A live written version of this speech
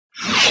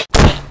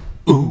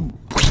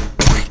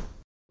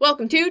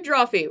Welcome to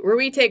Drawfee, where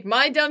we take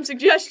my dumb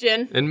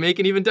suggestion and make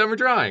an even dumber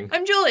drawing.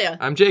 I'm Julia.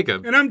 I'm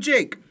Jacob. And I'm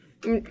Jake.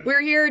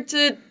 We're here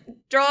to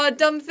draw a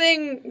dumb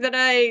thing that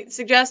I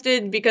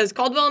suggested because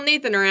Caldwell and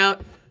Nathan are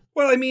out.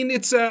 Well, I mean,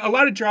 it's a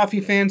lot of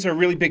Drawfee fans are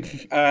really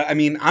big.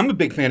 I'm a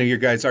big fan of your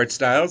guys' art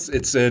styles.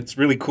 It's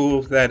really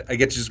cool that I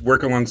get to just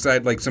work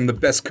alongside like some of the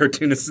best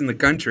cartoonists in the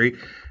country.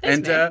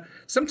 Thanks, and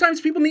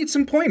sometimes people need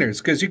some pointers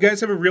because you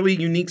guys have a really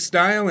unique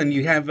style and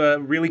you have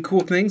really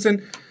cool things.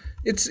 And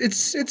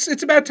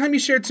it's about time you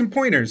shared some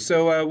pointers.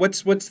 So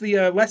what's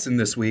the lesson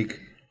this week?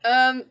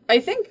 I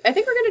think we're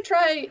gonna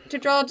try to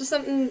draw just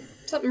something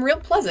real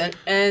pleasant.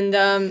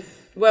 And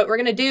what we're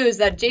gonna do is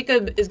that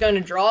Jacob is going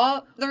to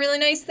draw the really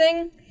nice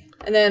thing.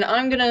 And then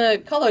I'm going to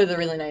color the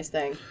really nice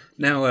thing.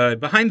 Now,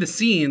 behind the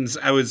scenes,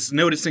 I was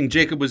noticing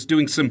Jacob was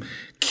doing some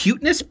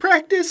cuteness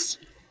practice.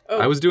 Oh.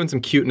 I was doing some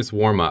cuteness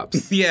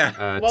warm-ups. Yeah.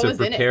 To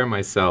prepare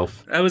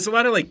myself. It was a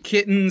lot of, like,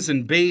 kittens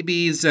and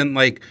babies and,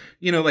 like,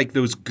 you know, like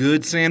those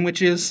good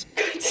sandwiches.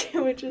 Good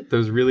sandwiches?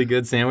 Those really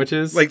good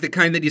sandwiches? Like the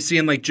kind that you see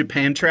in, like,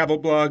 Japan travel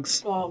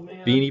blogs. Oh,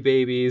 man. Beanie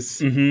Babies.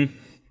 Mm-hmm.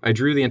 I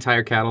drew the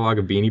entire catalog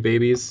of Beanie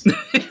Babies.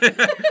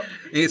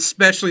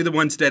 Especially the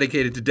ones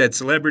dedicated to dead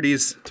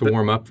celebrities. To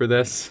warm up for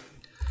this.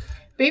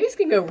 Babies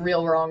can go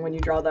real wrong when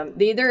you draw them.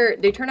 They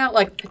turn out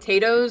like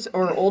potatoes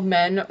or old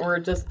men or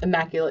just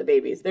immaculate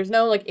babies. There's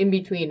no like in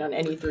between on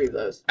any three of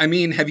those. I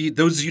mean,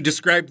 you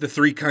described the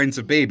three kinds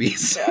of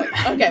babies.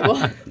 Okay,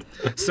 well.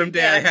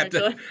 Someday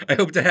I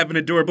hope to have an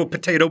adorable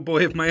potato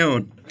boy of my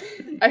own.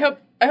 I hope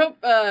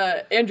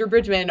Andrew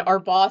Bridgman, our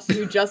boss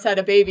who just had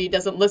a baby,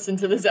 doesn't listen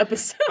to this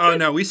episode. Oh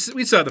no, we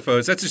saw the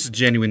photos. That's just a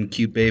genuine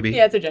cute baby.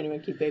 Yeah, it's a genuine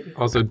cute baby.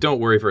 Also, don't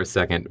worry for a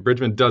second.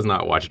 Bridgman does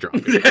not watch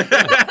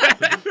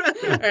Drawfee.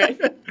 All right.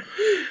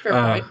 Fair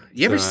point.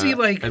 You ever see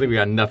like? I think we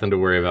got nothing to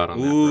worry about on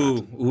that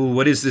front. Ooh,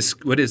 what is this?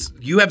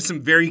 You have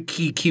some very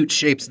cute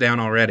shapes down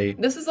already.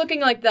 This is looking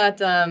like that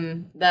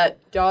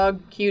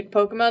dog cute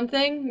Pokemon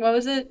thing. What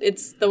was it?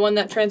 It's the one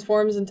that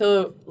transforms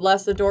into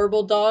less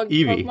adorable dog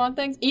Eevee. Pokemon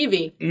things.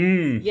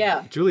 Eevee.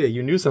 Yeah. Julia,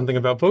 you knew something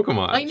about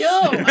Pokemon. I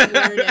know. I'm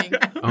learning.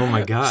 Oh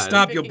my god.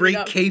 Stop! You'll break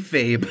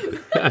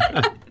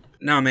kayfabe.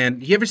 No, man.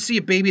 You ever see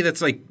a baby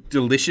that's like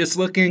delicious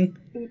looking?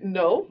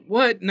 No.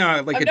 What?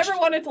 No, like I've never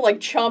wanted to like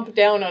chomp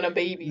down on a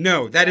baby.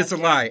 No, that is a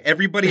lie.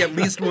 Everybody at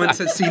least once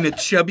has seen a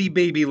chubby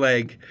baby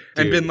leg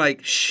and been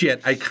like,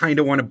 "Shit, I kind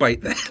of want to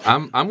bite that."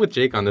 I'm with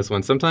Jake on this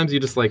one. Sometimes you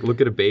just like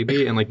look at a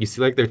baby and like you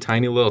see like their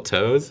tiny little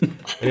toes, and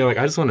you're like,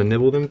 I just want to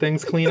nibble them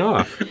things clean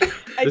off.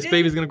 This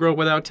baby's gonna grow up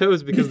without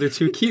toes because they're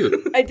too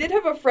cute. I did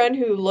have a friend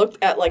who looked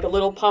at like a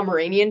little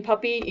Pomeranian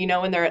puppy, you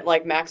know, when they're at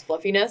like max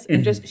fluffiness,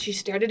 and she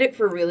stared at it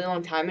for a really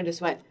long time and just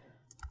went,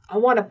 I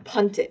want to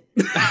punt it.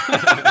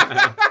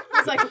 I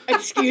was like,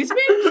 excuse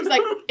me? She's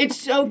like, it's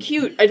so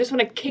cute. I just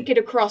want to kick it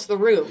across the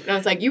room. And I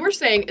was like, you were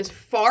saying as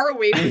far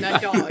away from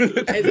that dog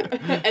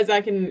as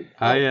I can.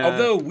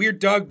 Although, weird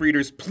dog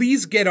breeders,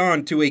 please get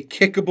on to a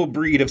kickable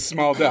breed of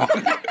small dog.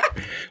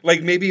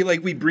 Like maybe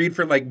like we breed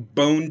for like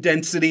bone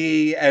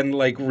density and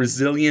like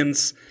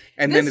resilience.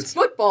 And this then it's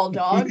football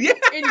dog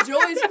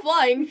enjoys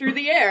flying through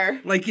the air.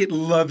 Like it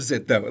loves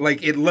it though.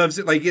 Like it loves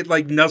it. Like it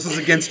like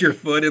nuzzles against your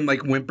foot and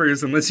like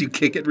whimpers unless you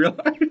kick it real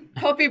hard.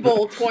 Puppy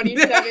Bowl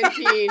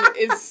 2017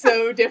 is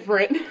so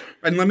different.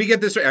 And let me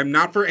get this right. I'm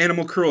not for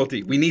animal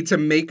cruelty. We need to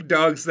make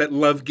dogs that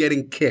love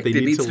getting kicked.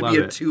 It needs to be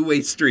a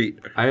two-way street.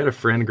 I had a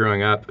friend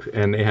growing up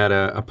and they had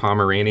a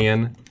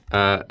Pomeranian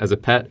as a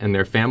pet in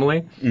their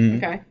family. Mm-hmm.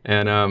 Okay.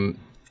 And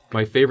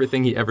my favorite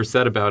thing he ever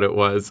said about it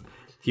was,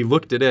 he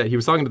looked at it, he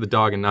was talking to the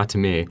dog and not to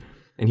me,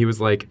 and he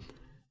was like,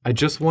 I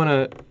just want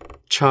to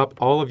chop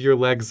all of your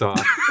legs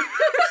off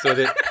so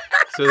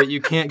that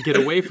you can't get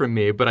away from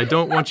me, but I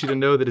don't want you to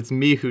know that it's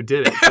me who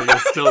did it, so you'll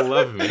still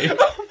love me.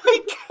 Oh my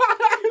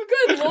God.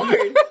 Good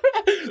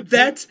Lord.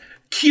 That's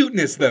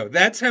cuteness, though.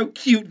 That's how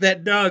cute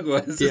that dog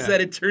was, is that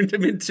it turned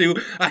him into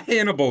a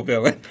Hannibal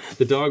villain.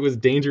 The dog was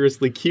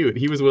dangerously cute.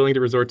 He was willing to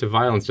resort to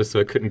violence just so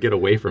it couldn't get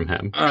away from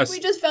him. I think we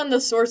just found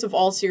the source of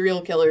all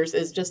serial killers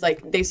is just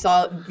like they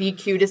saw the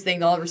cutest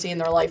thing they'll ever see in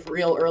their life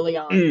real early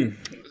on.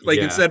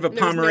 Instead of a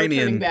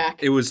Pomeranian,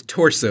 it was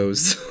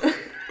torsos.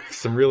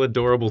 Some real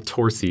adorable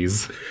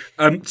torsies.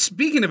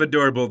 Speaking of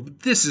adorable,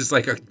 this is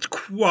like a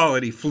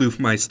quality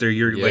Floofmeister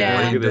you're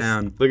laying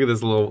down. Look at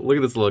this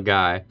little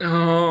guy.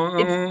 Oh,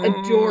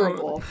 it's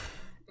adorable.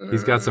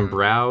 He's got some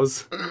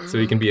brows, so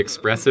he can be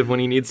expressive when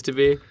he needs to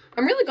be.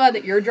 I'm really glad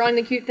that you're drawing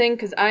the cute thing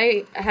because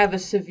I have a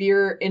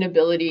severe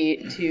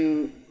inability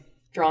to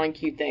drawing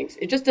cute things.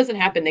 It just doesn't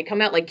happen. They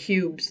come out like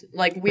cubes,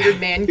 like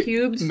weird man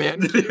cubes. Man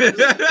cubes.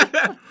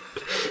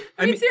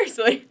 I mean,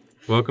 seriously.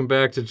 Welcome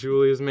back to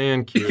Julia's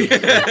Man Cube.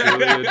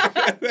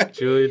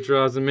 Julia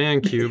draws a man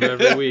cube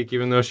every week,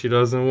 even though she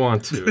doesn't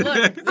want to.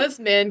 Look, this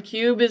man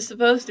cube is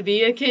supposed to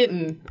be a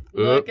kitten.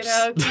 Look at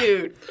how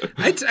cute.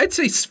 I'd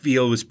say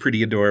Spheel was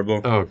pretty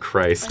adorable. Oh,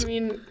 Christ. I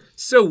mean,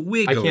 so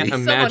wiggly. I can't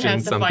imagine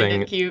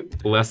something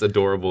less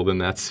adorable than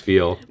that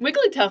Spheel.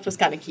 Wigglytuff was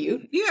kind of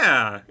cute.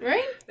 Yeah.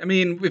 Right? I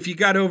mean, if you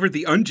got over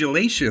the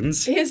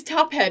undulations. His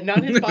top head,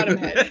 not his bottom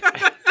head.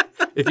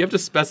 If you have to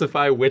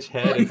specify which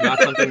head, it's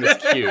not something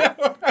that's cute.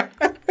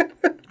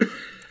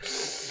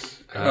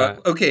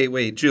 Okay,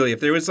 wait, Julie. If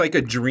there was like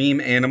a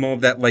dream animal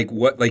that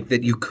that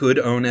you could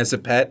own as a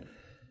pet,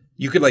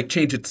 you could like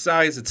change its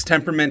size, its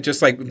temperament,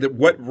 just like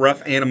what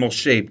rough animal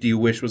shape do you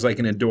wish was like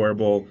an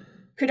adorable?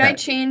 Could pet? I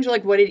change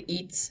like what it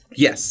eats?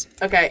 Yes.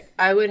 Okay,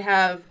 I would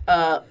have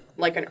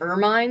like an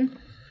ermine.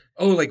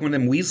 Oh, like one of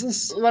them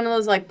weasels? One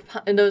of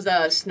those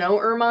those snow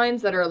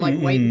ermines that are like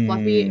white and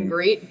fluffy and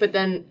great, but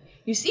then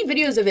you see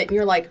videos of it and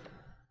you're like,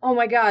 oh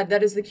my god,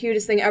 that is the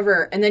cutest thing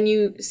ever. And then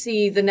you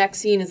see the next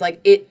scene is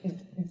like it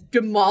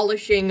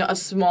demolishing a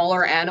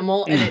smaller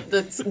animal and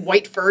the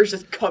white fur is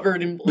just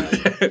covered in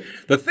blood.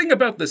 The thing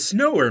about the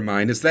snow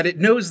ermine is that it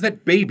knows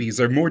that babies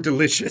are more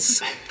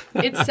delicious.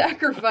 It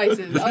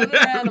sacrifices other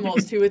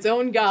animals to its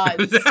own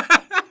gods.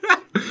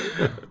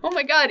 Oh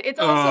my god, it's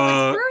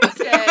also its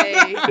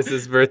birthday. This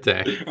is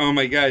birthday. Oh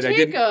my god,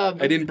 Jacob.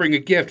 I didn't bring a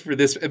gift for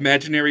this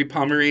imaginary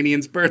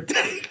Pomeranian's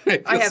birthday.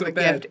 I have a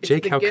gift. It's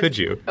Jake, the how gift could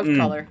you? Of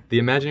color. The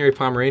imaginary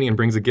Pomeranian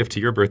brings a gift to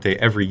your birthday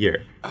every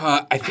year.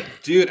 I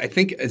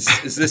think is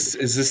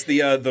this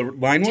the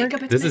line work?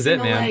 Jacob, it's This is missing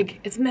it, a man. leg.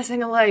 It's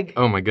missing a leg.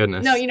 Oh my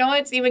goodness. No, you know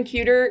what's even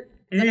cuter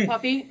than a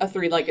puppy? A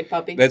three-legged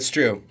puppy. That's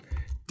true.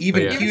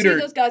 Even Oh, yeah. You ever cuter.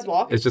 see those guys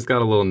walk? It's just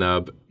got a little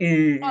nub.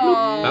 Aww.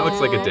 That looks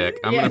like a dick.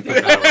 I'm Yeah. gonna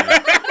put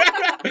that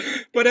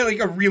But like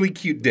a really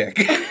cute dick.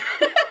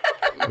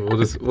 on.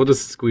 We'll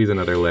just squeeze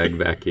another leg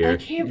back I here.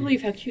 can't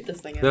believe how cute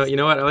this thing is. No, you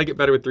know what? I like it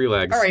better with 3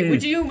 legs. All right,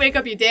 would you make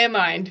up your damn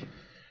mind?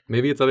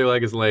 Maybe its other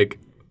leg is like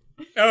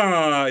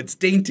Oh, it's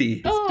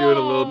dainty. doing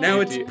a little.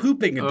 Now it's dainty.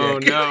 pooping a Oh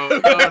dick.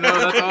 no! Oh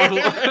no! That's awful.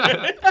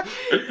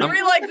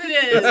 3 legs it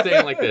is. It's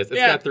staying like this. It's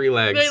got 3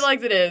 legs. 3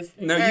 legs it is.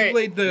 Now All you've right.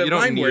 laid the You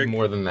don't line need work.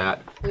 more than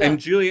that. And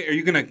Julia,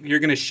 you're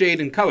gonna shade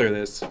and color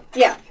this.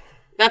 Yeah,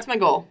 that's my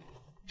goal.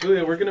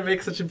 Julia, we're gonna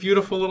make such a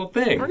beautiful little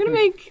thing. We're gonna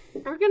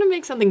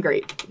make something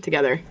great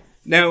together.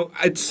 Now,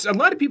 it's a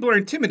lot of people are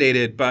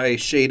intimidated by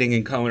shading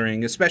and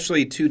coloring,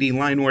 especially 2D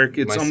line work.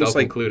 It's Myself almost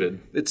like included.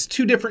 it's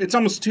two different. It's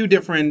almost 2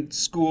 different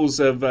schools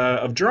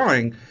of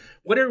drawing.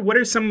 What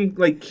are some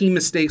like key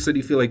mistakes that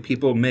you feel like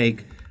people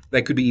make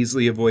that could be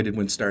easily avoided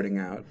when starting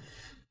out?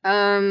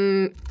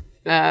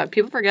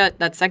 People forget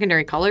that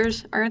secondary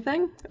colors are a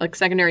thing, like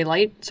secondary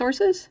light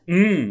sources.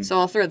 So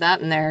I'll throw that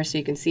in there so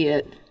you can see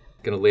it.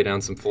 Gonna lay down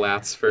some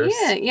flats first.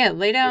 Yeah.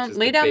 Lay down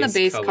the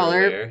base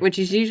color, layer. which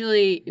is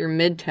usually your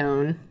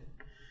mid-tone.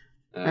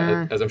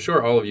 As I'm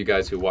sure all of you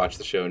guys who watch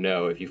the show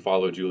know, if you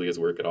follow Julia's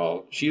work at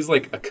all, she's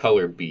like a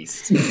color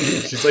beast.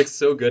 She's like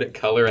so good at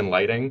color and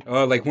lighting.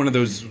 Oh, like one of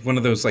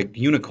those like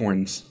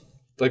unicorns.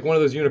 Like one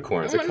of those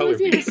unicorns, a One of color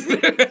those beast.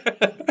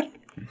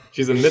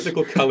 She's a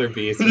mythical color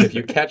beast, and if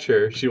you catch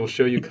her, she will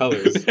show you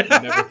colors you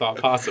never thought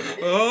possible.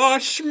 Oh,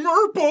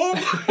 Schmurple!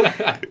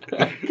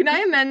 Can I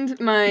amend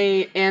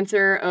my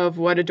answer of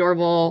what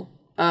adorable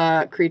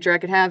creature I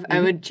could have? I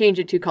would change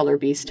it to color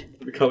beast.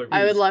 The color beast.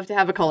 I would love to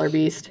have a color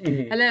beast.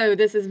 Hello,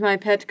 this is my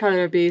pet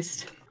color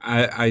beast.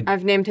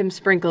 I've named him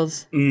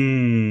Sprinkles.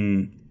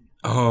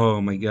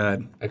 Oh my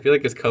god. I feel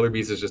like his color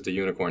beast is just a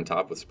unicorn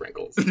top with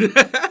sprinkles.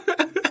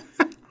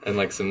 And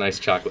like some nice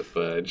chocolate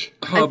fudge.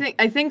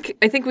 I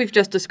think we've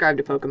just described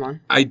a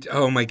Pokemon.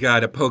 Oh my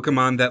god, a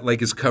Pokemon that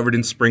like is covered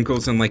in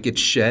sprinkles and like it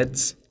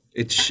sheds.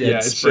 It sheds Yeah,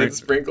 it sheds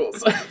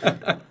sprinkles.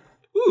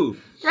 Ooh.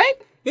 Right?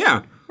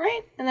 Yeah.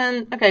 Right? And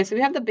then, okay, so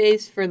we have the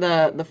base for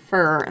the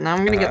fur, and now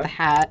I'm going to get the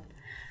hat.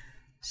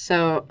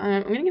 So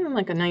I'm going to give him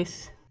like a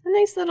nice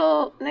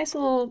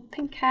little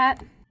pink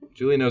hat.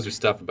 Julie knows her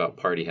stuff about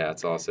party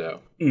hats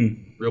also.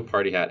 Real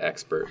party hat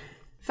expert.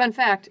 Fun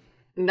fact,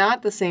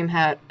 not the same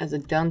hat as a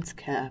dunce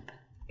cap.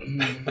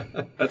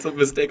 That's a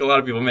mistake a lot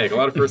of people make. A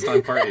lot of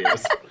first-time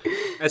partiers.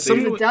 As The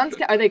someone, dunce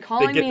cap, are they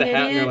calling They get me the an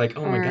hat and they're idiot, like,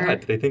 oh my or-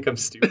 god, do they think I'm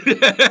stupid?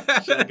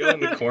 Should I go in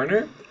the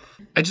corner?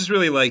 I just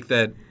really like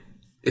that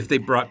if they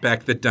brought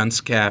back the dunce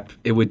cap,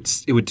 it would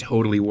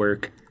totally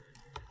work.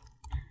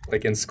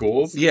 Like in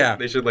schools? Yeah.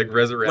 They should like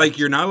resurrect. Like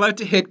you're not allowed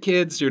to hit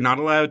kids, you're not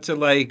allowed to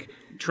like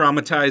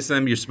traumatize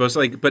them. You're supposed to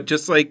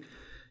like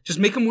just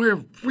make them wear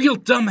a real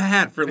dumb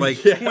hat for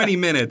like 20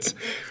 minutes.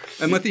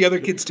 And let the other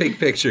kids take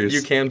pictures.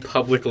 You can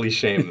publicly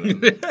shame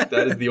them.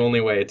 That is the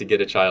only way to get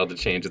a child to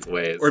change its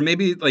ways. Or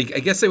maybe, like, I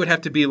guess they would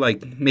have to be,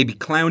 like, maybe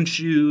clown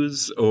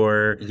shoes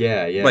or...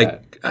 Yeah.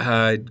 Like,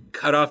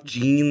 cut-off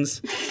jeans,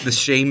 the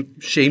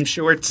shame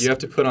shorts. You have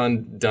to put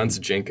on dunce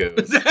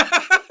jinkos.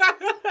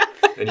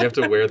 And you have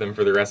to wear them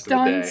for the rest of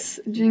the day. Dunce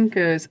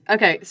jinkos.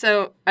 Okay,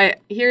 so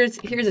here's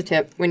a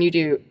tip when you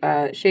do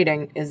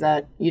shading is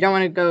that you don't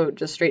want to go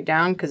just straight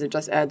down because it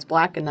just adds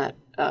black and that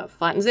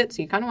flattens it.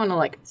 So you kind of want to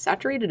like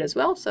saturate it as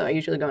well. So I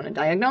usually go in a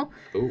diagonal.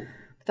 Ooh.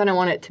 But then I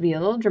want it to be a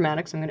little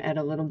dramatic. So I'm going to add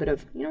a little bit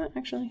of, you know what,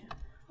 actually,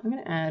 I'm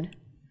going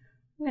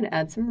to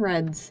add some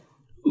reds.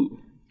 Ooh.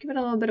 Give it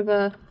a little bit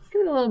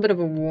of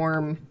a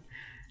warm.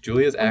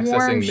 Julia's accessing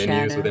warm menus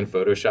shadow. within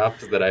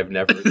Photoshop that I've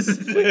never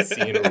like,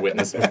 seen or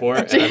witnessed before.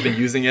 And I've been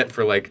using it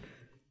for like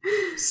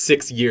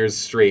 6 years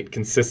straight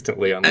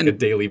consistently on like a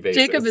daily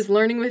basis. Jacob is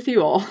learning with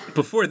you all.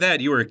 Before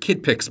that, you were a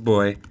Kid Pix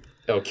boy.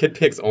 Oh, kid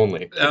pics only.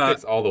 Kid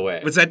pics all the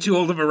way. Was that too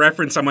old of a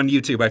reference? I'm on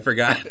YouTube. I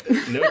forgot.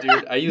 No,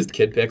 dude. I used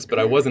kid pics, but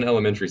I was in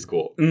elementary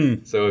school.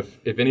 So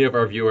if any of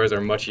our viewers are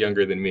much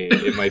younger than me,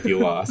 it might be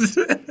lost.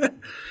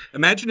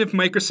 Imagine if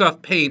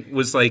Microsoft Paint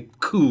was like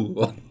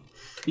cool.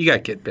 You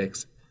got kid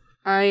pics.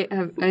 I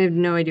have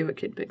no idea what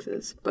kid pics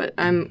is, but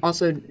I'm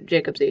also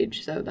Jacob's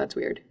age, so that's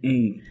weird.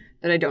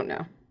 That I don't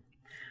know.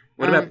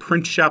 What about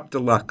Print Shop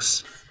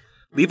Deluxe?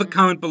 Leave a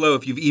comment below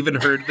if you've even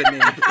heard the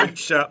name Print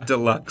Shop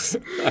Deluxe.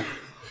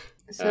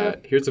 So,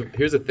 here's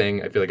a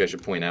thing I feel like I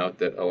should point out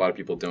that a lot of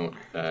people don't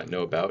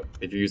know about.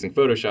 If you're using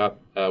Photoshop,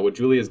 what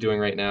Julie is doing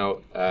right now,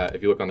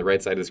 if you look on the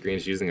right side of the screen,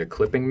 she's using a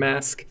clipping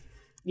mask.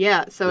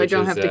 yeah, so I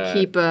don't have to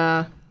keep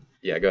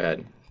Yeah, go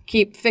ahead.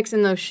 keep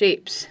fixing those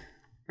shapes,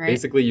 right?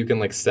 Basically, you can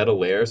like set a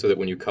layer so that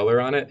when you color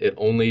on it, it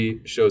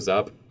only shows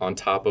up on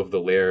top of the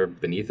layer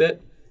beneath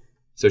it.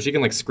 So she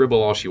can like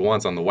scribble all she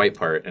wants on the white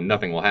part and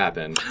nothing will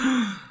happen.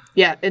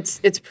 Yeah, it's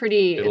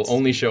pretty. It'll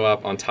only show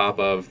up on top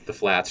of the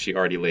flats she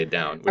already laid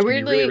down, which can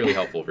be really, really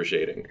helpful for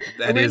shading.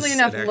 That weirdly is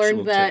enough, an learned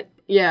actual that. tip.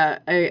 Yeah,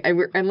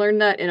 I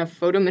learned that in a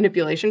photo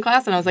manipulation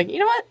class, and I was like, you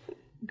know what,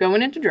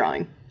 going into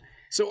drawing.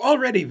 So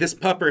already this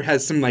pupper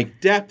has some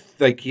like depth,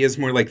 like he has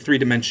more like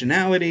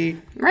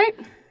three-dimensionality. Right?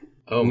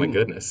 Oh my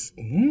goodness.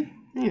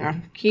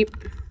 Yeah, keep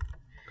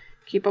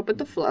up with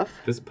the fluff.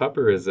 This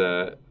pupper is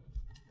I'm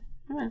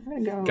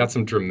gonna go. got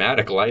some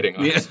dramatic lighting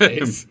on his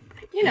face.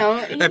 You know,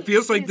 It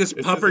feels like this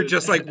pupper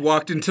just like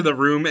walked into the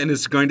room and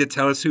is going to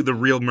tell us who the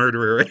real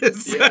murderer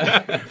is.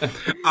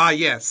 Ah,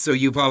 yes, so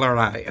you've all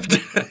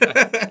arrived.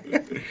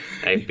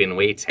 I've been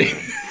waiting.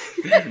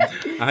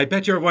 I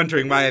bet you're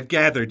wondering why I've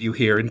gathered you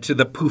here into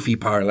the poofy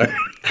parlor.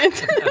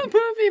 into the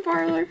movie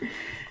parlor.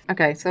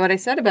 Okay, so what I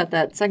said about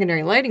that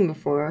secondary lighting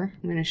before,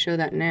 I'm going to show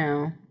that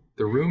now.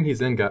 The room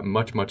he's in got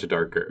much, much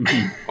darker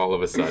all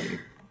of a sudden.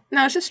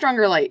 No, it's just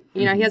stronger light.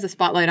 You know, he has a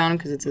spotlight on him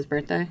because it's his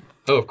birthday.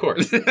 Oh, of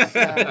course.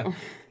 So,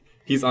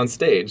 He's on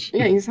stage.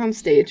 yeah, he's on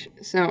stage.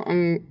 So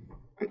I'm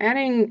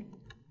adding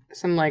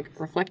some like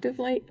reflective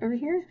light over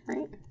here,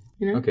 right?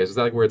 You know? Okay, so is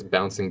that like where it's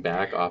bouncing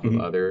back off of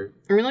other...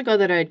 I'm really glad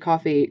that I had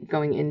coffee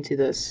going into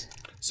this.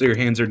 So your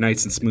hands are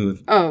nice and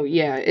smooth. Oh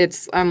yeah,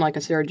 I'm like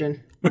a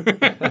surgeon.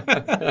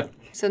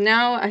 So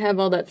now I have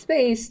all that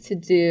space to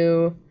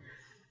do,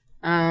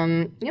 you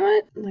know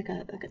what, like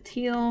a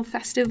teal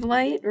festive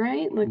light,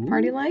 right? Like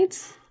party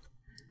lights,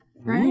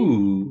 right?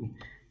 Ooh.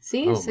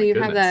 See, Oh, so my you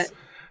have goodness. that.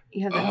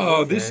 You have that.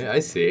 Oh, this I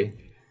see.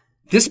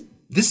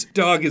 this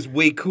dog is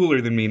way cooler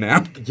than me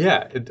now.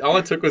 Yeah, all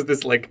it took was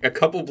this, like, a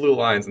couple blue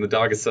lines, and the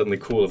dog is suddenly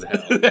cool as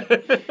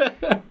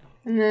hell.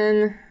 And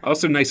then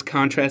Also, nice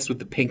contrast with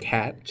the pink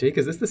hat. Jake,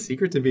 is this the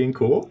secret to being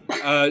cool?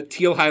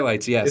 Teal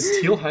highlights, yes.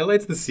 Is teal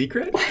highlights the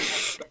secret?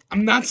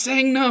 I'm not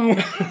saying no.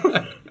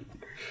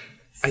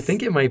 I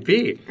think it might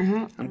be.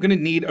 I'm gonna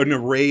need an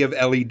array of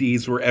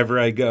LEDs wherever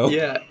I go.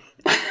 Yeah.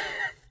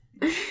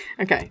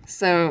 okay,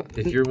 so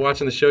If you're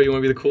watching the show, you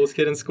want to be the coolest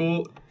kid in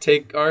school,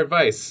 take our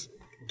advice.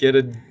 Get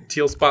a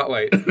teal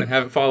spotlight and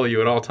have it follow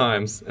you at all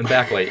times and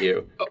backlight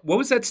you. What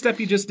was that step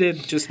you just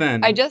did just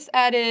then? I just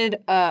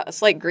added a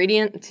slight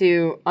gradient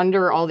to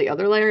under all the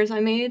other layers I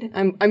made.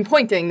 I'm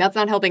pointing. That's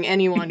not helping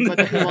anyone but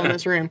the people in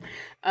this room.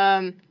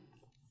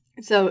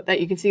 So that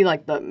you can see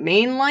like the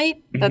main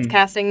light that's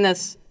casting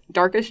this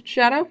darkest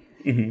shadow.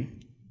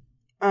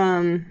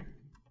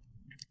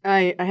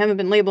 I haven't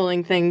been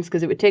labeling things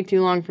because it would take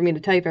too long for me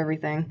to type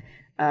everything.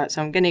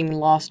 So I'm getting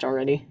lost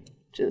already,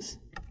 which is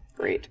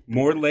great.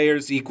 More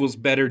layers equals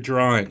better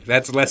drawing.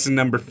 That's lesson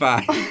number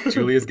 5.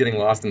 Julia's getting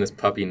lost in this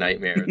puppy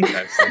nightmare that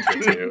I've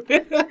sent her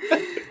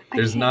to.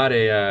 There's not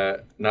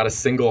a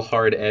single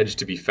hard edge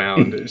to be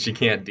found. She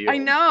can't deal. I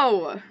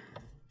know.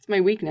 It's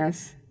my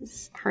weakness.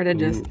 It's hard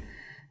edges. Ooh.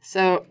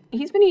 So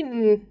he's been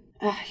eating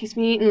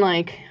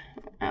like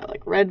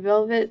red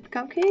velvet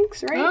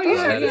cupcakes, right? Oh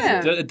yeah,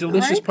 yeah. A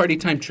delicious right? party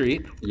time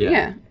treat.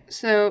 Yeah.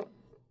 So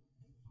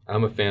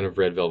I'm a fan of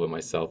red velvet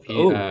myself.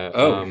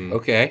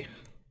 Okay.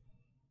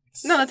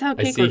 No, that's how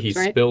cake I see works, he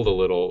right? spilled a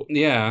little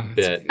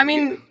bit. I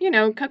mean,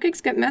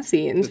 cupcakes get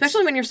messy, and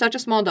especially when you're such a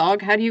small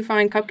dog. How do you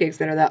find cupcakes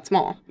that are that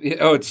small? Yeah,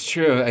 oh, it's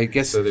true. I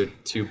guess so. They're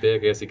too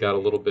big. I guess he got a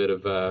little bit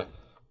of.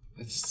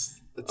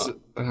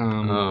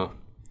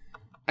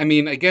 I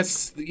mean, I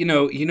guess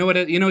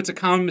it's a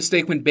common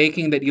mistake when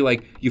baking that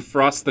you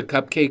frost the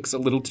cupcakes a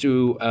little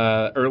too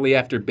early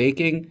after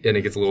baking, and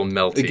it gets a little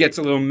melty. It gets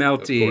a little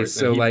melty,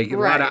 so a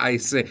lot of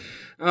icing.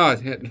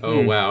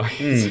 Oh wow.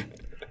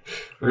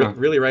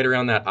 Really right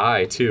around that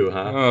eye too,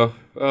 huh?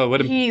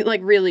 He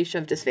really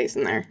shoved his face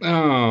in there.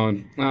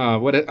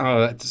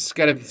 It's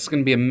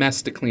gonna be a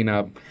mess to clean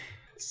up.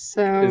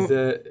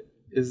 So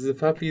is the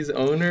puppy's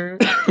owner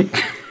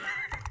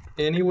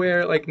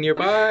anywhere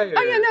nearby? Or?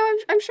 Oh yeah, no,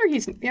 I'm sure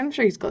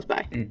he's close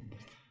by.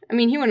 I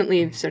mean, he wouldn't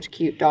leave such a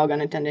cute dog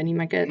unattended. He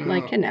might get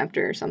kidnapped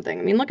or something.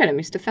 I mean, look at him;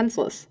 he's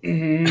defenseless,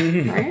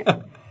 right?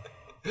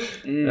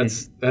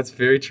 That's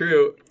very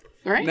true.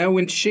 Right. Now,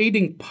 when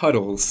shading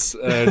puddles,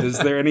 is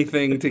there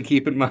anything to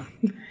keep in mind?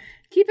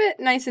 Keep it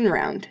nice and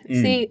round.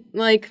 See,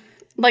 like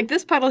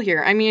this puddle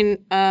here. I mean,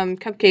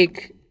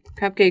 Cupcake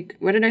cupcake.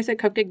 What did I say?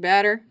 Cupcake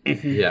batter.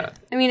 Yeah.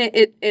 I mean,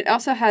 it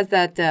also has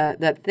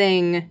that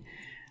thing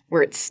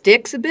where it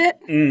sticks a bit,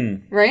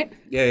 right?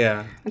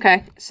 Yeah.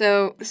 Okay,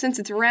 so since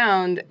it's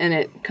round and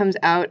it comes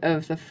out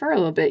of the fur a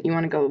little bit, you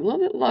want to go a little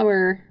bit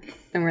lower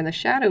than where the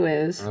shadow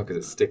is. Oh, because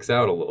it sticks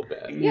out a little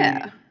bit.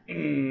 Yeah.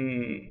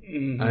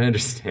 I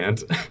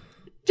understand.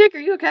 Jake, are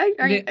you okay?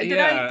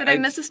 Did I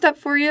miss a step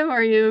for you? Or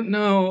are you?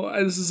 No,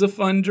 this is a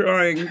fun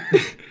drawing.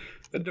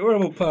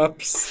 Adorable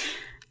pups.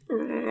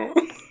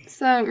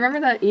 So remember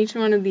that each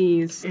one of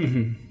these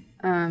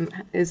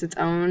is its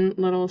own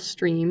little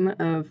stream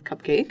of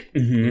cupcake.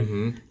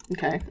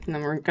 Okay, and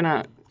then we're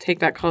gonna take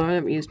that color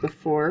that we used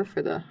before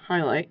for the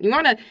highlight. You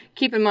want to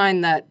keep in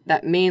mind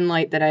that main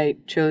light that I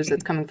chose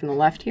that's coming from the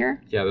left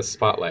here. Yeah, the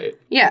spotlight.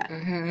 Yeah.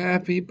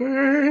 Happy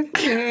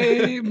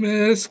birthday,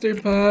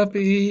 Mr.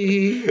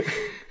 Puppy.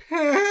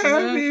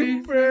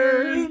 Happy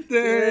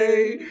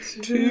birthday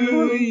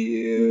to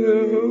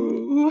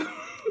you.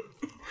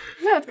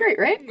 No, it's great,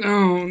 right?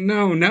 Oh,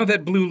 no. Now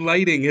that blue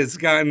lighting has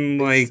gotten,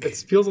 like... It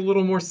feels a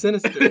little more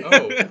sinister.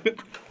 Oh.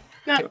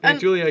 No,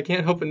 Julia, I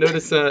can't help but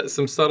notice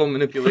some subtle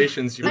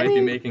manipulations you might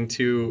be making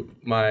to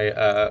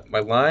my my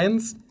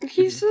lines.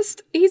 He's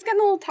getting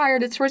a little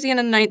tired. It's towards the end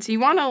of the night, so you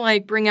want to,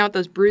 like, bring out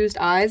those bruised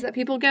eyes that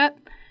people get.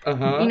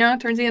 You know,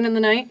 towards the end of the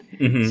night.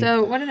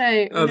 So what did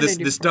I do?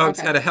 This dog's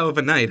had a hell of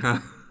a night, huh?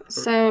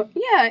 So,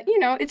 yeah, you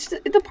know,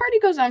 the party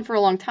goes on for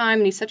a long time,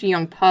 and he's such a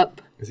young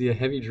pup. Is he a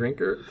heavy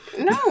drinker?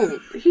 No,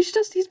 he's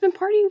been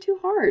partying too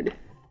hard.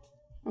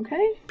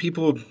 Okay?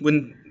 People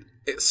wouldn't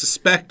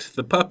suspect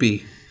the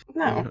puppy.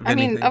 No, I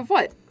mean, of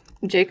what?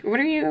 Jake, what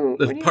are you...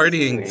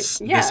 Partying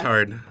this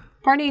hard.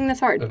 Partying this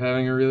hard. Of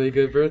having a really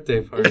good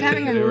birthday party. Of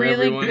having a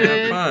really everyone good...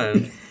 have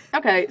fun.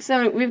 Okay,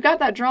 so we've got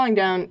that drawing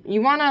down.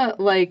 You want to,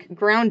 like,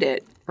 ground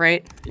it,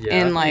 right?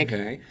 Yeah. In, like,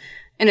 in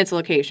its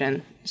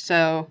location.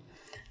 So...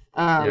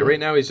 yeah, right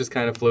now he's just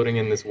kind of floating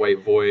in this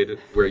white void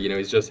where, you know,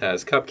 he just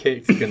has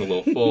cupcakes, getting a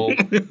little full.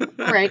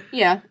 Right,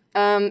 yeah.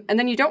 And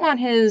then you don't want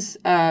his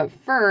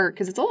fur,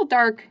 because it's a little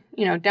dark,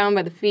 you know, down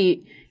by the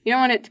feet. You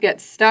don't want it to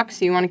get stuck,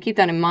 so you want to keep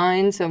that in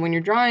mind. So when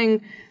you're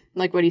drawing,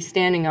 like, what he's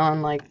standing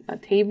on, like, a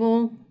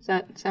table, does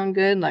that sound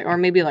good? Like, or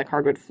maybe, like,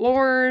 hardwood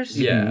floors?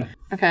 Yeah.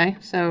 Okay,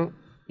 so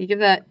you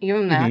give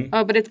him that.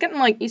 Oh, but it's getting,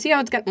 like, you see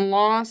how it's getting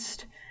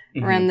lost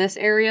around this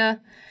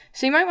area?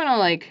 So you might want to,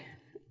 like...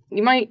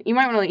 You might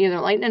want to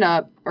either lighten it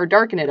up or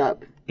darken it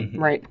up,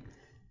 right?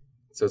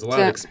 So it's a lot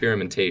of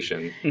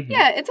experimentation.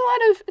 Yeah, it's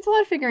a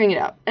lot of figuring it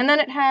out. And then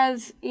it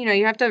has, you know,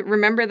 you have to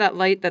remember that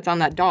light that's on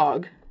that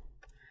dog.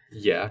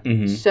 Yeah.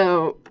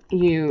 So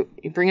you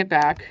bring it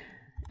back,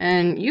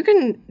 and you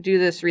can do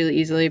this really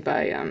easily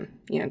by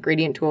you know,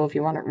 gradient tool if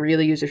you want to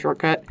really use a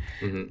shortcut.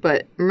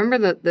 But remember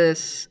that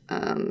this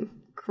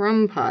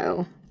crumb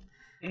pile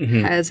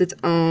has its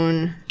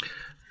own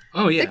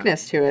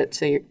thickness to it,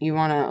 so you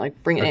want to,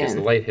 like, bring it in. Because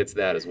the light hits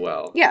that as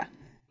well. Yeah,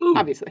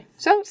 obviously.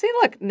 So, see,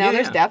 look, now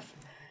there's depth.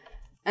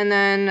 And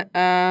then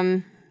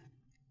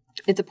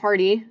it's a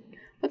party.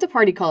 What's a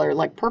party color?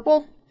 Like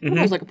purple?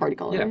 Purple's like a party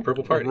color, Yeah, right?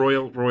 purple party.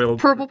 Royal.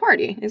 Purple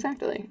party,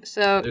 exactly.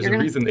 So There's a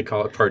reason they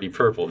call it party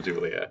purple,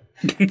 Julia.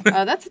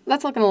 that's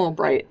looking a little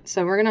bright.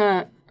 So we're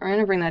gonna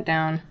bring that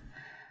down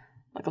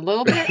like a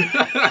little bit.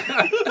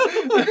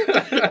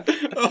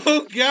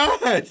 Oh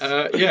God!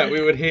 Yeah,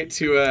 we would hate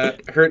to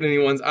hurt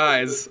anyone's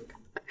eyes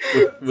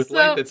with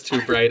light that's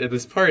too bright at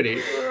this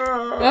party.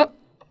 Oh,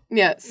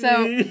 yeah. So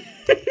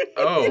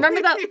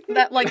remember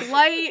that like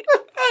light.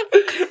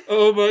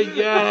 Oh my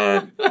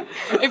God!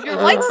 If your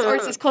light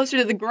source is closer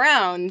to the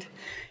ground,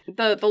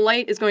 the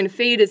light is going to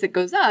fade as it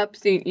goes up.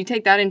 So you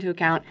take that into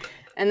account.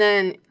 And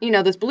then, you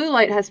know, this blue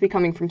light has to be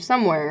coming from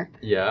somewhere.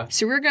 Yeah.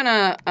 So we're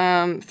gonna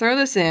throw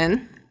this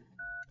in.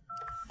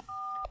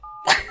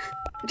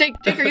 Jake,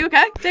 are you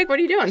okay? Jake, what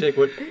are you doing? Jake,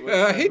 what?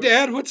 Hey,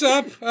 Dad, what's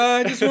up?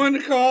 I just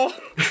wanted to call,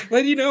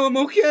 let you know I'm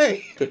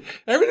okay.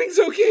 Everything's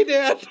okay,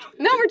 Dad.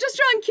 No, we're just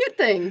drawing cute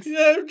things.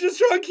 Yeah, I'm just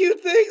drawing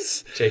cute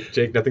things.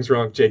 Jake, nothing's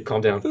wrong. Jake,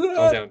 calm down.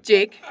 Calm down.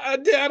 Jake.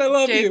 Dad, I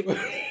love Jake.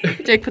 you.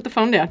 Jake, put the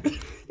phone down.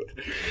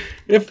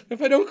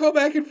 If I don't call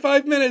back in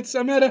 5 minutes,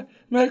 I'm at a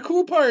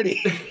cool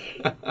party.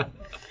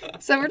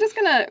 So we're just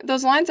gonna,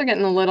 those lines are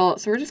getting a little,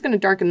 so we're just gonna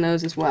darken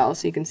those as well,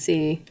 so you can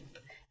see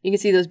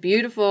those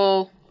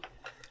beautiful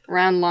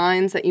round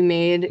lines that you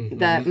made,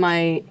 that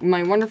my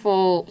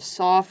wonderful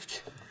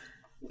soft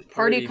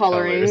party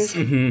colorings.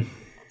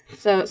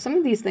 So some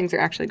of these things are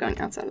actually going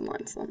outside of the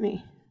lines. Let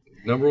me.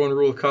 Number one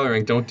rule of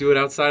coloring: don't do it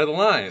outside of the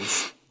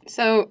lines.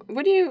 So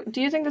what do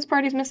you think this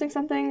party's missing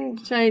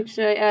something? Should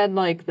I add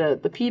like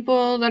the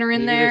people that are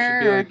in Maybe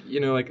there? There should be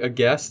like a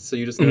guest, so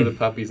you just know the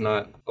puppy's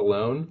not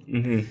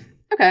alone.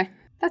 Okay,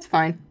 that's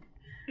fine.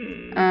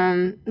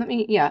 I'm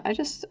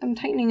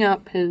tightening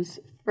up his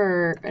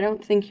fur. I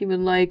don't think he would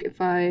like if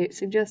I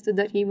suggested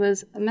that he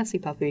was a messy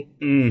puppy.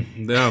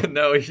 No.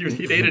 No, he'd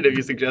hate it if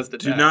you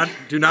suggested that.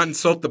 Do not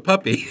insult the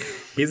puppy.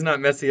 He's not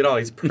messy at all.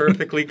 He's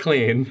perfectly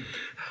clean.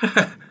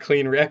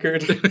 Clean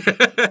record.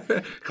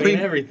 Clean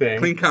everything.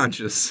 Clean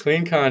conscience.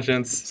 Clean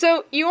conscience.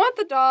 So you want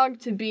the dog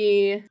to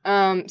be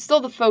still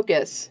the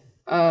focus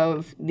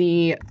of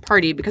the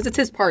party because it's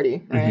his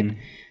party, right? Mm-hmm.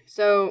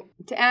 So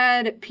to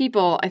add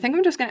people, I think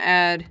I'm just gonna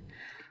add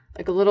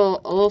like a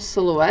little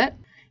silhouette.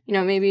 You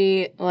know,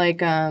 maybe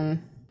like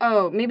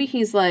maybe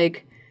he's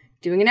like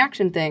doing an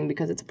action thing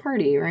because it's a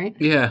party, right?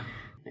 Yeah.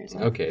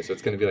 Okay, so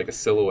it's gonna be like a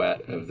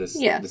silhouette of this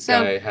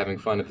guy having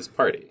fun at this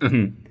party.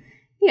 Mm-hmm.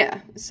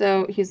 Yeah.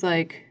 So he's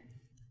like,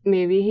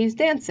 maybe he's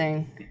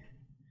dancing.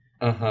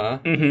 Uh-huh.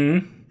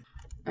 Mm-hmm.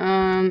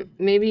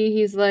 Maybe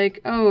he's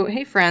like, oh,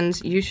 hey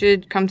friends, you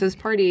should come to this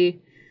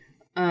party.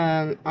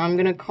 I'm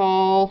gonna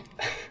call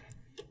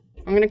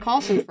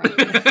some friends.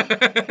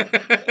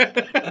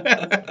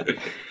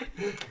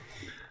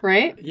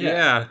 Right?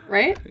 Yeah.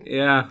 Right?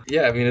 Yeah.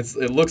 Yeah, I mean,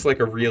 it looks like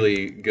a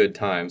really good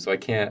time, so I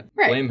can't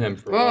blame him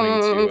for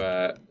wanting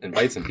to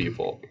invite some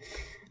people.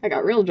 I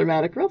got real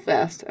dramatic real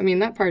fast. I mean,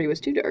 that party was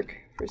too dark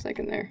for a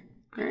second there.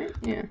 Right?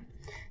 Yeah.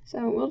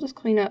 So we'll just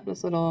clean up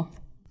this little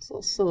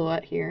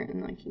silhouette here,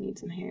 and like he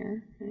needs some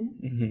hair,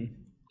 right? Mm-hmm.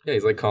 Yeah,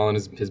 he's like calling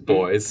his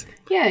boys.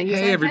 Yeah, he's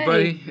hey like,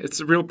 everybody, hey. It's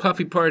a real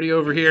puppy party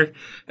over here.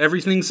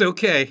 Everything's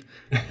okay.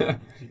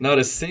 Not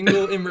a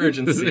single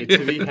emergency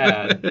to be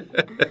had.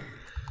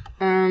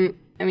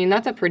 I mean,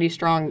 that's a pretty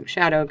strong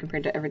shadow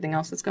compared to everything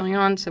else that's going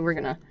on, so we're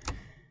gonna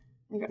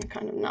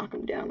kind of knock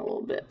him down a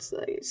little bit so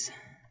that he's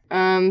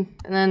and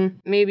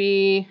then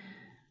maybe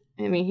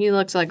he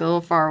looks like a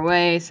little far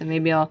away, so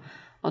maybe I'll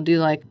do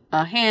like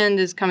a hand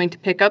is coming to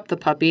pick up the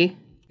puppy.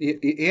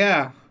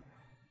 Yeah.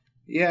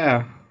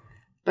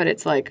 But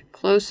it's like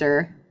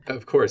closer.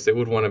 Of course, it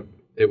would want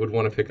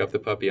to pick up the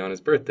puppy on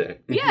his birthday.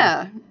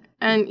 Yeah.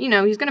 And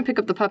he's going to pick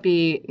up the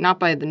puppy not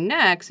by the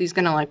neck, so he's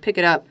going to like pick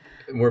it up.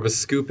 More of a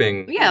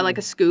scooping. Yeah, like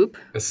a scoop.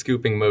 A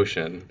scooping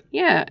motion.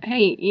 Yeah.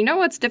 Hey, you know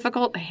what's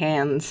difficult?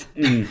 Hands.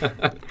 You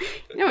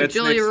know what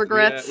Julia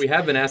regrets? Yeah, we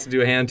have been asked to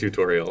do a hand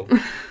tutorial,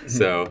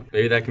 so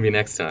maybe that can be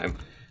next time.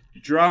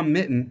 Draw a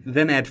mitten,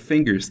 then add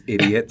fingers,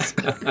 idiots.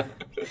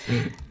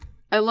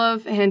 I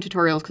love hand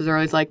tutorials because they're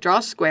always like, draw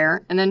a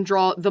square and then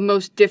draw the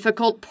most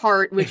difficult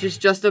part, which is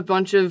just a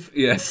bunch of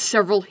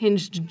several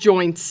hinged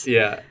joints.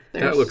 Yeah,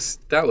 that looks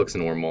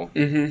normal.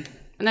 Mm-hmm.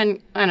 And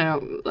then, I don't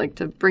know, like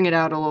to bring it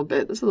out a little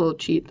bit, this is a little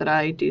cheat that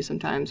I do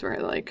sometimes where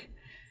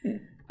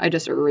I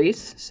just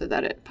erase so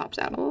that it pops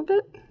out a little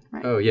bit.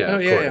 Right? Oh, yeah,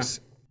 of course.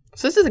 Yeah.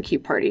 So this is a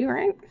cute party,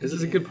 right? This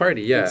is a good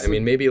party, yeah. I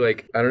mean, maybe I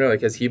don't know,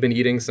 has he been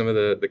eating some of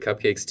the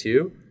cupcakes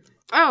too?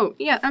 Oh,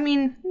 yeah, I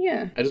mean,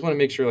 yeah. I just want to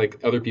make sure,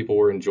 other people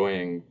were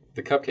enjoying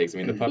the cupcakes. I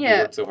mean, the puppy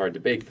worked so hard to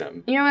bake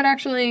them. You know what,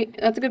 actually,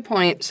 that's a good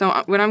point. So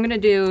what I'm going to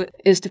do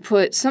is to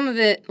put some of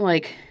it,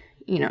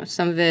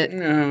 some of it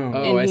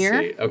in here.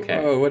 I see.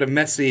 Okay. Oh, what a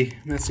messy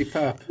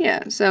pup.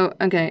 Yeah, so,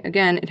 okay,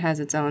 again, it has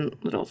its own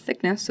little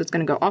thickness, so it's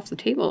going to go off the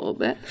table a little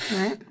bit,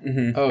 right?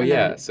 Mm-hmm. Oh,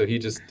 yeah, so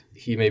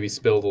he maybe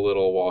spilled a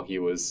little while he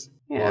was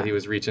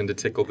reaching to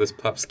tickle this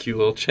pup's cute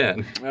little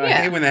chin. I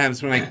hate when that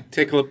happens when I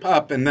tickle a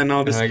pup and then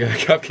all this... And I got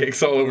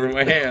cupcakes all over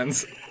my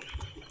hands.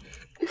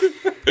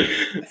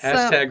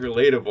 Hashtag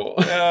relatable.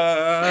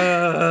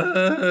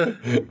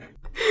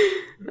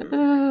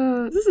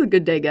 This is a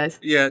good day, guys.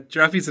 Yeah,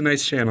 Drawfee's a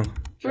nice channel.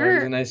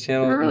 Drawfee's a nice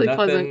channel. We're really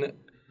Nothing pleasant.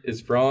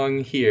 Is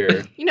wrong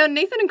here.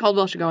 Nathan and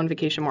Caldwell should go on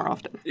vacation more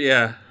often.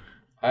 Yeah.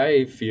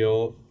 I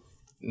feel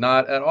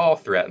not at all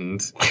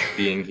threatened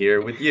being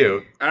here with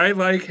you. I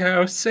like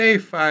how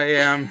safe I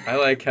am. I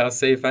like how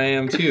safe I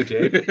am too,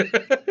 Jake.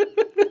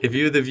 If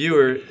you, the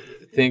viewer,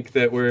 think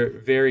that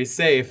we're very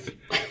safe,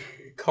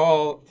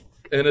 call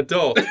an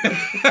adult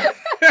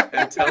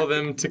and tell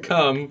them to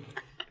come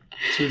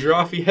to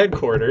Drawfee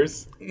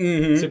headquarters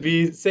to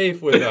be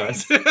safe with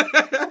us.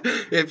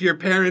 If your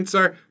parents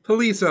are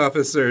police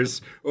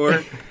officers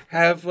or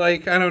have,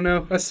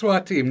 a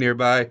SWAT team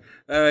nearby,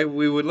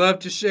 we would love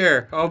to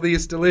share all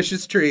these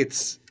delicious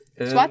treats.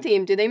 SWAT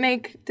team, do they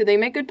make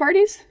good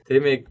parties? They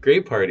make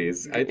great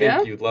parties. I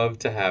think you'd love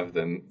to have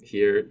them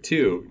here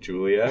too,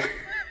 Julia.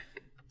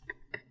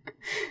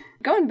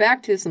 Going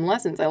back to some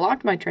lessons, I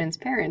locked my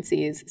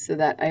transparencies so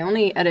that I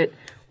only edit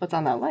what's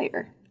on that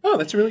layer. Oh,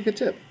 that's a really good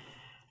tip.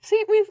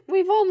 See,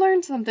 we've all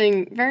learned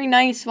something very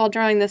nice while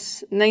drawing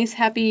this nice,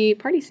 happy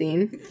party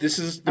scene. This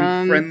is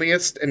the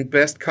friendliest and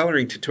best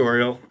coloring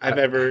tutorial I've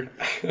ever...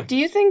 Do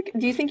you think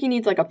he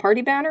needs a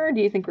party banner, or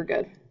do you think we're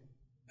good?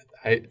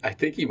 I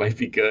think he might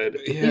be good.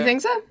 Yeah. You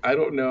think so? I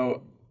don't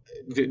know.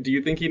 Do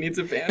you think he needs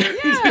a banner?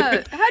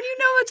 Yeah. How do you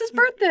know it's his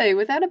birthday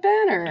without a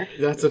banner?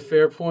 That's a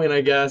fair point, I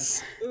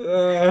guess.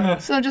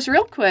 So just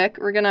real quick,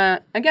 we're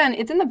gonna... Again,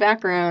 it's in the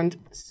background,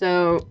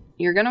 so...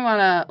 You're going to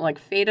want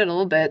to fade it a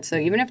little bit. So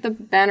even if the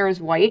banner is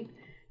white,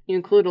 you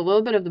include a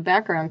little bit of the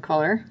background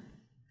color,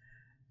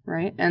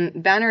 right?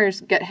 And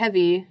banners get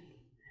heavy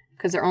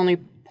because they're only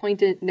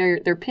pointed,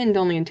 they're pinned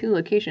only in two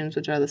locations,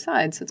 which are the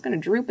sides. So it's going to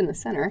droop in the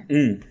center.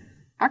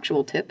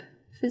 Actual tip,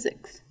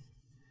 physics.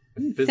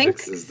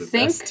 Physics is the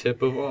best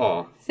tip of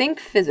all. Think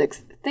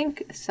physics.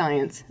 Think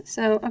science.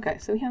 So, okay,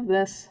 so we have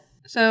this.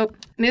 So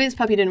maybe this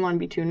puppy didn't want to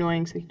be too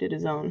annoying, so he did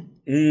his own.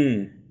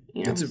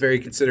 That's a very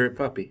considerate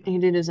puppy. He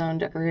did his own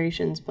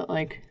decorations, but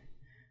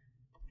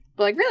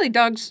really,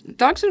 dogs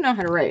don't know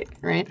how to write,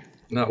 right?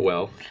 Not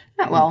well.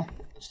 Not well.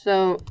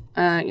 So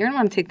you're gonna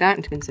want to take that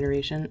into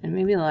consideration, and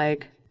maybe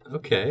like.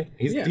 Okay,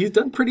 he's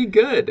done pretty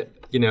good,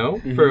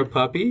 for a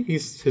puppy.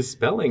 His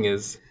spelling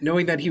is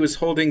knowing that he was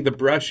holding the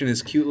brush in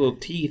his cute little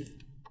teeth.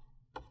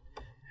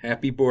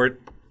 Happy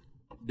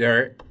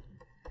birthday.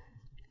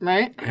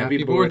 Right?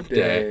 Happy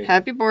birthday.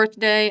 Happy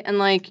birthday. And,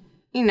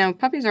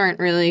 puppies aren't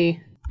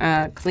really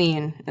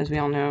clean, as we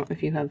all know,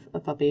 if you have a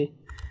puppy.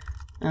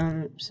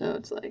 So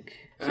it's like,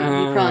 he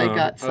probably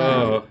got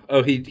some.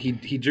 Oh, he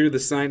drew the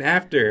sign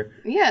after.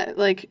 Yeah,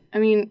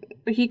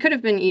 he could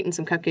have been eating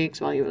some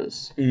cupcakes while he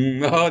was.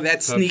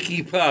 That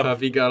sneaky pup.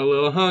 Puppy got a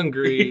little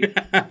hungry. Fade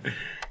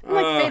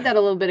that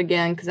a little bit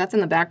again, because that's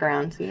in the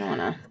background, so you don't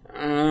want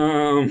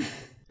to.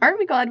 Aren't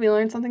we glad we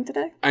learned something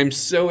today? I'm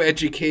so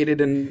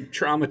educated and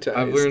traumatized.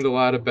 I've learned a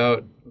lot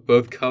about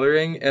both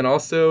coloring and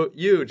also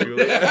you,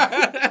 Julia.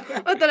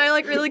 What, that I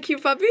like really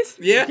cute puppies?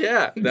 Yeah.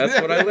 Yeah,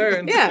 that's what I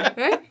learned. Yeah,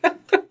 right?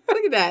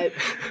 Look at that.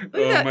 Look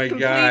at that my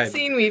complete God.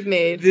 scene we've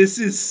made. This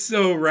is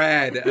so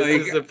rad.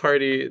 This is a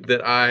party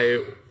that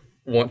I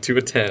want to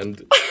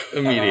attend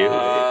immediately.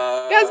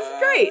 Guys, this is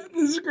great.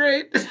 This is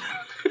great.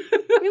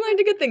 We learned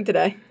a good thing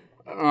today.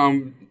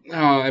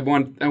 I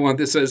want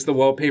this as the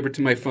wallpaper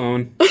to my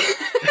phone.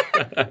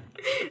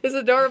 It's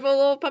adorable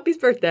little puppy's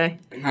birthday.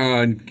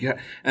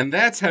 And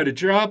that's how to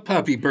draw a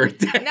puppy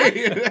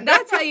birthday.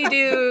 That's how you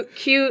do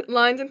cute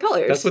lines and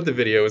colors. That's what the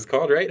video is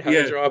called, right? How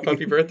to draw a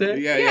puppy birthday?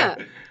 Yeah.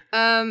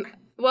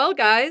 Well,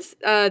 guys,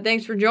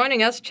 thanks for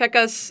joining us. Check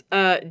us,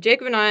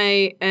 Jacob and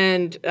I,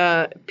 and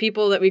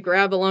people that we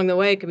grab along the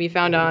way can be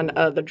found on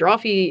the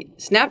Drawfee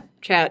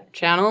Snapchat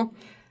channel,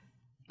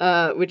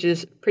 which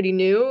is pretty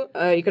new.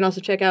 You can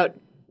also check out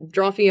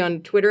Drawfee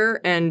on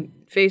Twitter and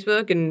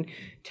Facebook and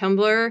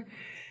Tumblr.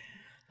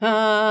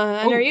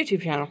 And our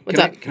YouTube channel. What's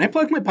up? Can I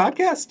plug my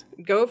podcast?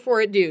 Go for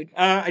it, dude.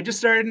 I just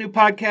started a new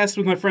podcast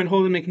with my friend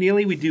Holden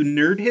McNeely. We do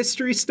nerd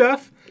history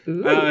stuff.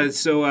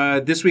 So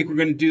this week we're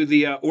going to do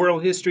the oral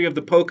history of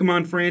the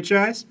Pokemon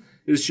franchise.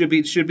 It should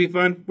be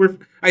fun.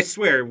 I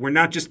swear, we're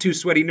not just two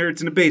sweaty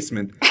nerds in a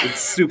basement. It's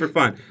super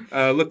fun.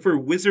 Look for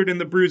Wizard and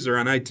the Bruiser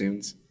on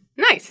iTunes.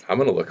 Nice. I'm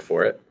going to look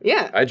for it.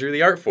 Yeah. I drew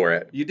the art for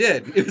it. You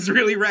did. It was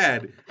really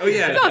rad. Oh,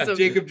 yeah. That's awesome.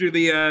 Jacob drew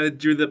the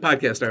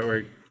podcast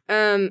artwork.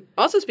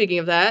 Also, speaking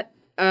of that,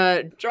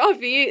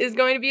 Drawfee is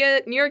going to be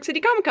at New York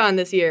City Comic Con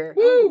this year.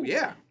 Woo!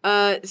 Yeah.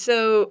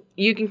 So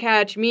you can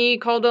catch me,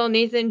 Caldwell,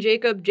 Nathan,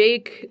 Jacob,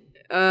 Jake,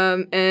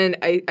 and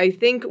I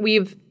think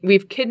we've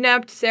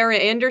kidnapped Sarah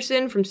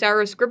Anderson from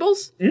Sarah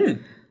Scribbles. So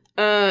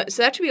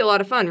that should be a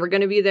lot of fun. We're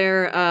going to be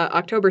there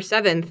October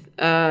 7th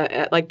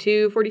at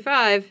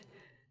 2:45.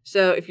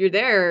 So if you're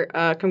there,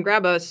 come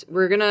grab us.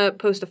 We're going to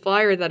post a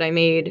flyer that I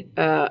made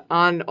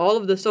on all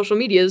of the social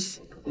medias.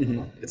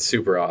 Mm-hmm. It's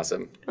super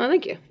awesome. Oh,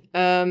 thank you.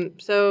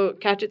 So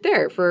catch it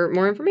there for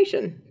more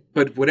information.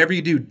 But whatever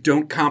you do,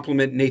 don't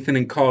compliment Nathan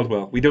and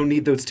Caldwell. We don't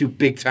need those two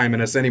big time in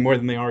us any more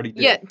than they already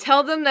do. Yeah,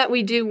 tell them that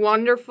we do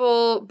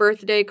wonderful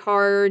birthday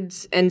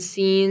cards and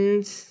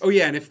scenes. Oh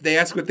yeah, and if they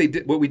ask what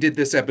we did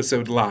this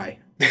episode, lie.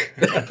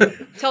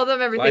 Tell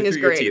them everything is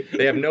through your great. teeth.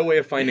 They have no way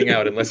of finding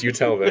out unless you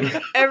tell them.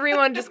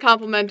 Everyone just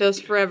compliment us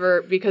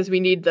forever because we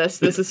need this.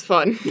 This is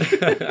fun.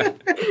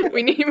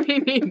 we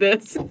need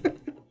this.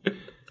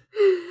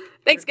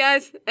 Thanks,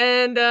 guys.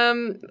 And,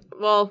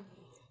 well,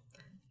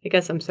 I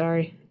guess I'm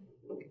sorry.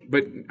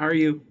 But are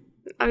you?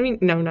 I mean,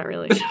 no, not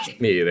really.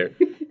 Me either.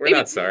 We're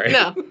not sorry.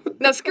 No,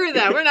 screw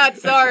that. We're not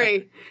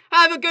sorry.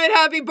 Have a good,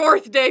 happy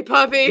birthday,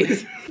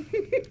 puppy.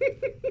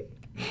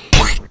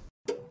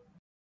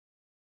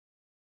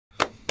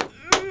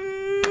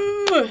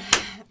 All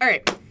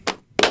right.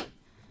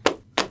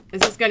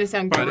 This is going to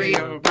sound great.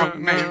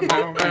 I'm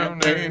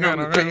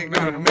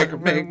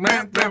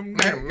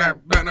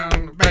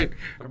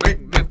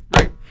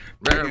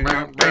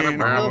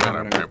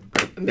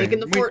making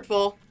the fort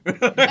fall. That's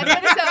going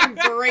to sound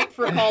great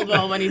for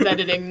Caldwell when he's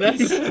editing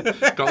this.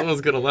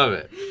 Caldwell's going to love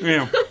it.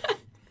 Yeah.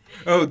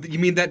 Oh, you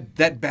mean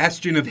that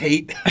bastion of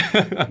hate?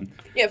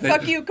 Yeah,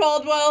 fuck you,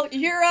 Caldwell. You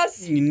hear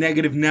us? You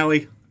negative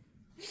Nelly.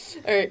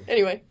 All right,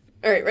 anyway.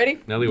 All right, ready?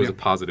 Nelly was a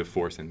positive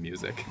force in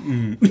music.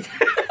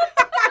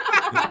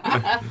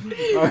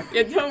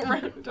 Yeah,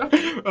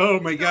 don't. Oh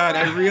my God,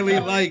 I really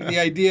like the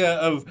idea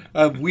of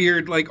a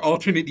weird,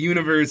 alternate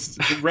universe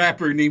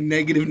rapper named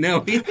Negative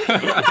Nelly.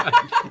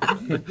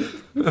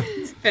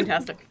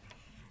 Fantastic.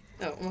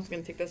 Oh, I'm also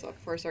going to take this off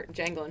before I start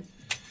jangling.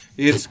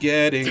 It's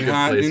getting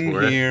hot in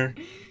for it. here,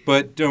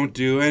 but don't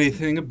do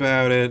anything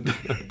about it.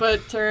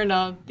 But turn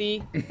off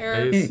the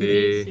air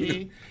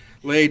AC.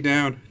 Lay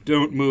down,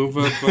 don't move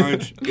a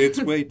bunch.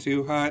 It's way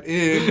too hot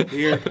in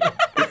here.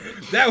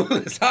 That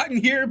was Hot in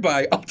Here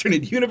by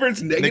Alternate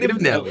Universe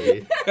Negative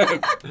Nelly.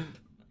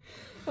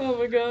 Oh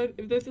my God.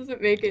 If this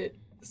doesn't make it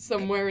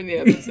somewhere in the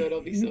episode,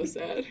 I'll be so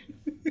sad.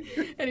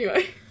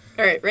 Anyway.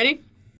 All right, ready?